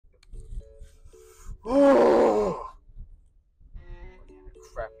Oh,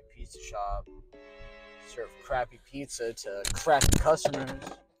 crappy pizza shop. Serve crappy pizza to crappy customers.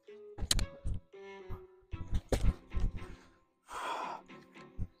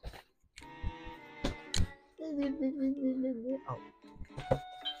 Oh.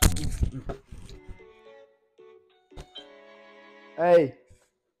 Hey,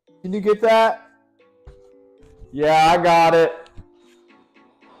 can you get that? Yeah, I got it.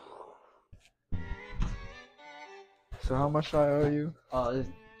 So how much do I owe you?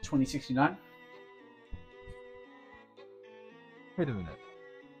 $20.69. Wait a minute.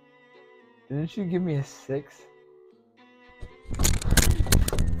 Didn't you give me a 6?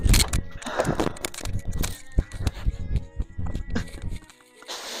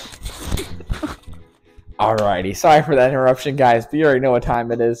 Alrighty, sorry for that interruption, guys, but you already know what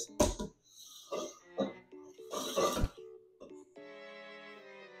time it is.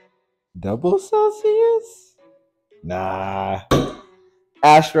 Double Celsius? Nah.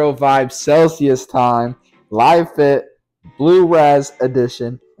 Astro Vibe Celsius time. Live Fit Blue Res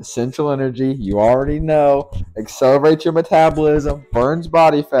Edition. Essential Energy. You already know. Accelerates your metabolism. Burns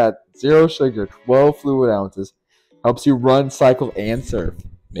body fat. 0 sugar. 12 fluid ounces. Helps you run, cycle, and surf.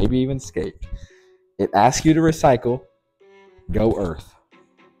 Maybe even skate. It asks you to recycle. Go Earth.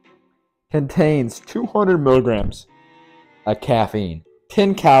 Contains 200 milligrams of caffeine.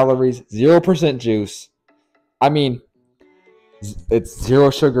 10 calories. 0% juice. I mean, it's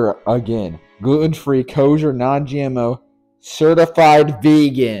 0 sugar again. Gluten-free, kosher, non-GMO, certified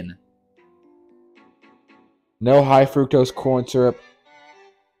vegan. No high fructose corn syrup.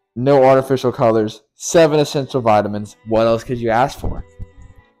 No artificial colors. 7 essential vitamins. What else could you ask for?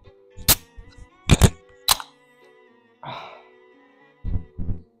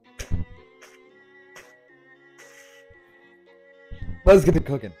 Let's get to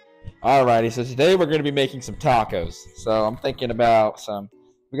cooking. Alrighty, so today we're going to be making some tacos. So I'm thinking about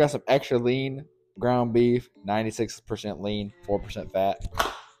we got some extra lean ground beef, 96% lean, 4% fat.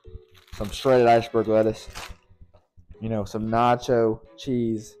 Some shredded iceberg lettuce. Some nacho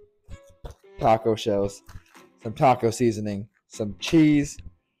cheese, taco shells, some taco seasoning, some cheese,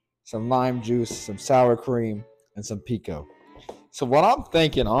 some lime juice, some sour cream, and some pico. So what I'm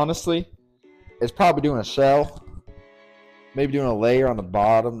thinking, honestly, is probably doing a shell. Maybe doing a layer on the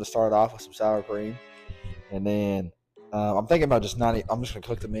bottom to start off with some sour cream. And then I'm thinking about I'm just going to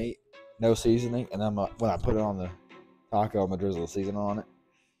cook the meat, no seasoning. And then when I put it on the taco, I'm going to drizzle the seasoning on it.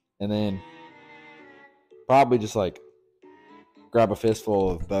 And then probably just grab a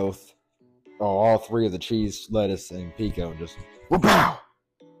fistful of both, all 3 of the cheese, lettuce, and pico and just whoop-pow!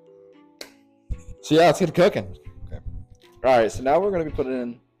 So yeah, let's get cooking. Okay. All right, so now we're going to be putting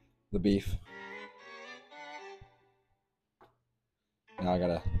in the beef. Now I got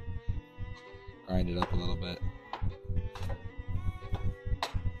to grind it up a little bit.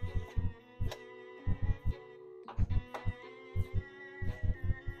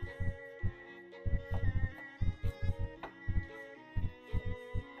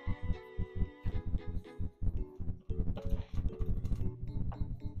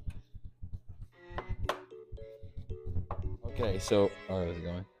 Okay, so where's it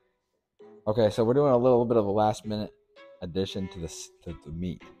going? Okay, so we're doing a little bit of a last minute addition to the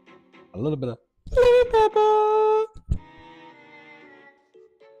meat. A little bit of pepper.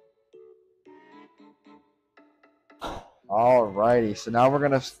 Alrighty, so now we're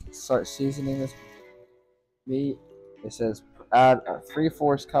gonna start seasoning this meat. It says add a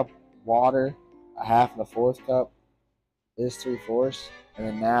 3/4 cup water, a 1/2 cup is 3/4, and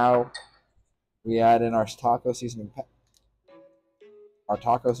then now we add in our taco seasoning. Our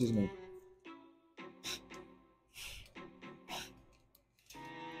taco seasoning.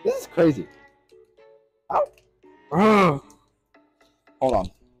 This is crazy. Ow. Hold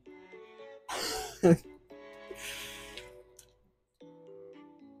on.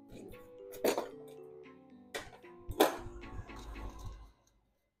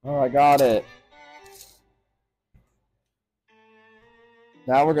 Oh, I got it.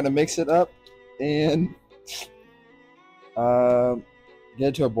 Now we're gonna mix it up and get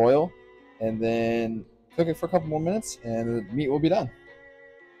it to a boil, and then cook it for a couple more minutes, and the meat will be done.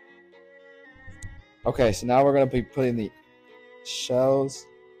 Okay, so now we're gonna be putting the shells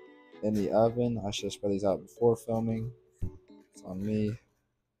in the oven. I should have spread these out before filming. It's on me.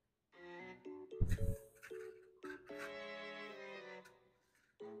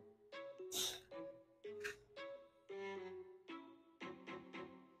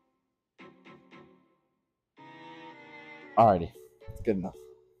 Alrighty, it's good enough.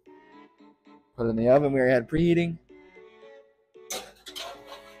 Put it in the oven. We already had preheating.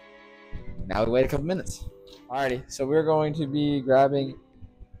 Now we wait a couple minutes. Alrighty, so we're going to be grabbing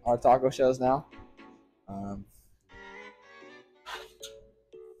our taco shells now.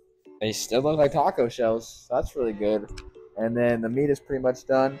 They still look like taco shells, so that's really good. And then the meat is pretty much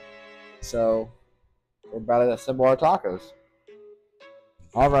done, so we're about to assemble our tacos.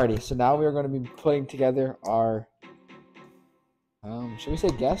 Alrighty, so now we are going to be putting together our, should we say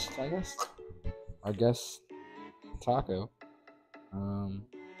guest, I guess? Our guest taco.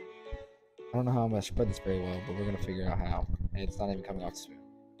 I don't know how I'm going to spread this very well, but we're going to figure out how. And it's not even coming off smooth.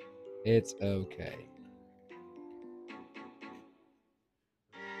 It's okay.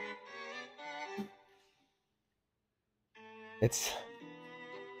 It's...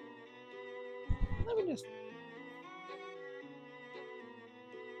 Let me just...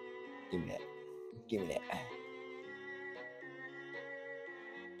 Give me that. Give me that.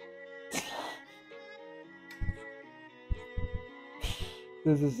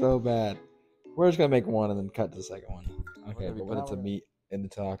 This is so bad. We're just gonna make one and then cut to the second one. Okay, but when it's a meat in the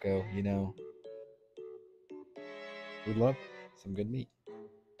taco, you know, we'd love some good meat.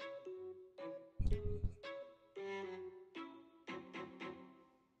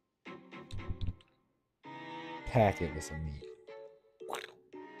 Pack it with some meat.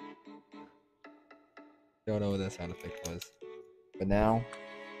 Don't know what that sound effect was. But now,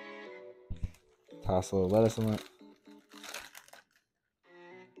 toss a little lettuce on it.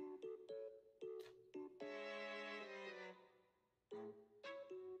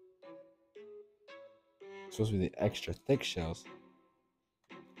 Supposed to be the extra thick shells.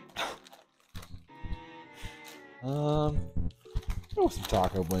 Oh, some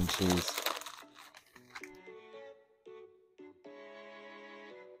taco blend cheese.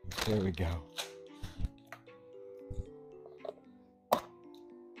 There we go.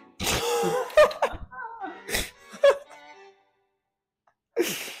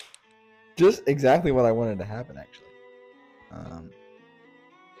 Just exactly what I wanted to happen, actually.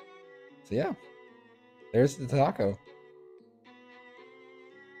 So yeah, there's the taco.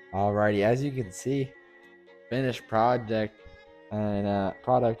 Alrighty, as you can see, finished product,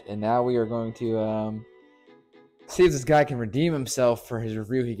 and now we are going to see if this guy can redeem himself for his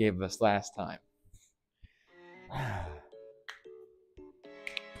review he gave us last time.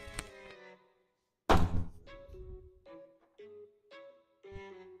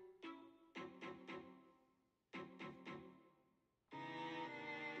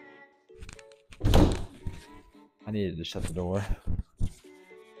 I needed to shut the door.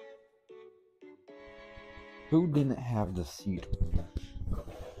 Who didn't have the seat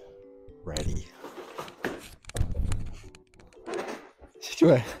ready?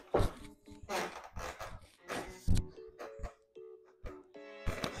 Situation.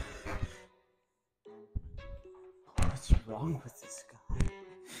 What's wrong with this guy?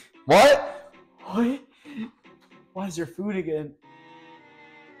 What? What? Why is there food again?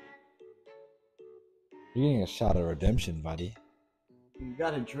 You're getting a shot of redemption, buddy. You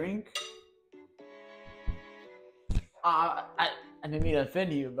got a drink? I didn't mean to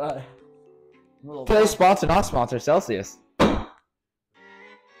offend you, but Today's sponsor, not sponsor, Celsius.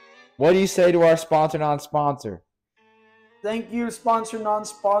 What do you say to our sponsor, non-sponsor? thank you, sponsor,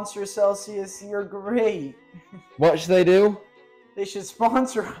 non-sponsor, Celsius. You're great. What should they do? They should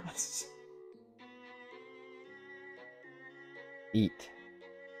sponsor us. Eat.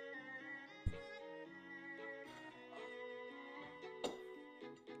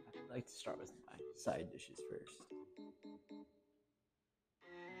 I'd like to start with my side dishes first.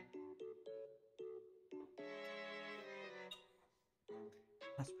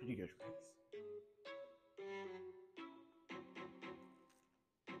 That's pretty good rice.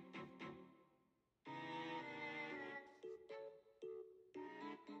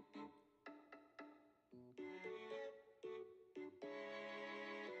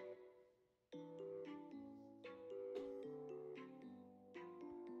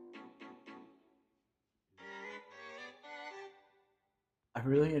 I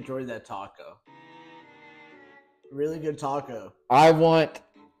really enjoyed that taco. Really good taco. I want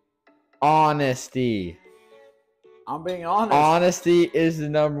honesty. I'm being honest. Honesty is the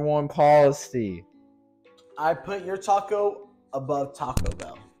number one policy. I put your taco above Taco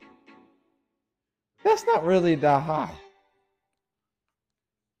Bell. That's not really that high.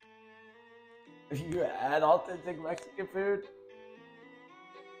 If you add authentic Mexican food,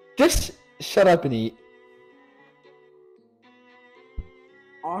 Just shut up and eat.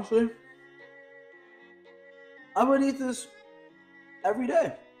 honestly, I would eat this every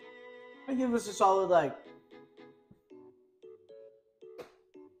day. I give this a solid like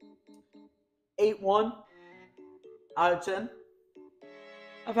 8.1 out of 10.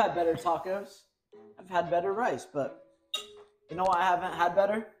 I've had better tacos. I've had better rice, but you know what I haven't had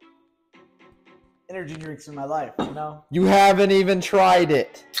better? Energy drinks in my life, you know? You haven't even tried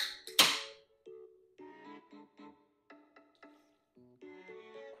it.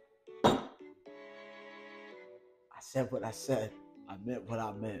 I said what I said. I meant what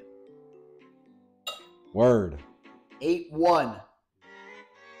I meant. Word. 8-1.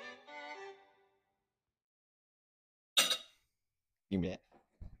 Give me that.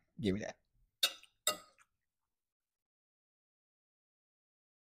 Give me that.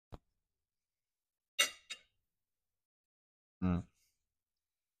 Mm.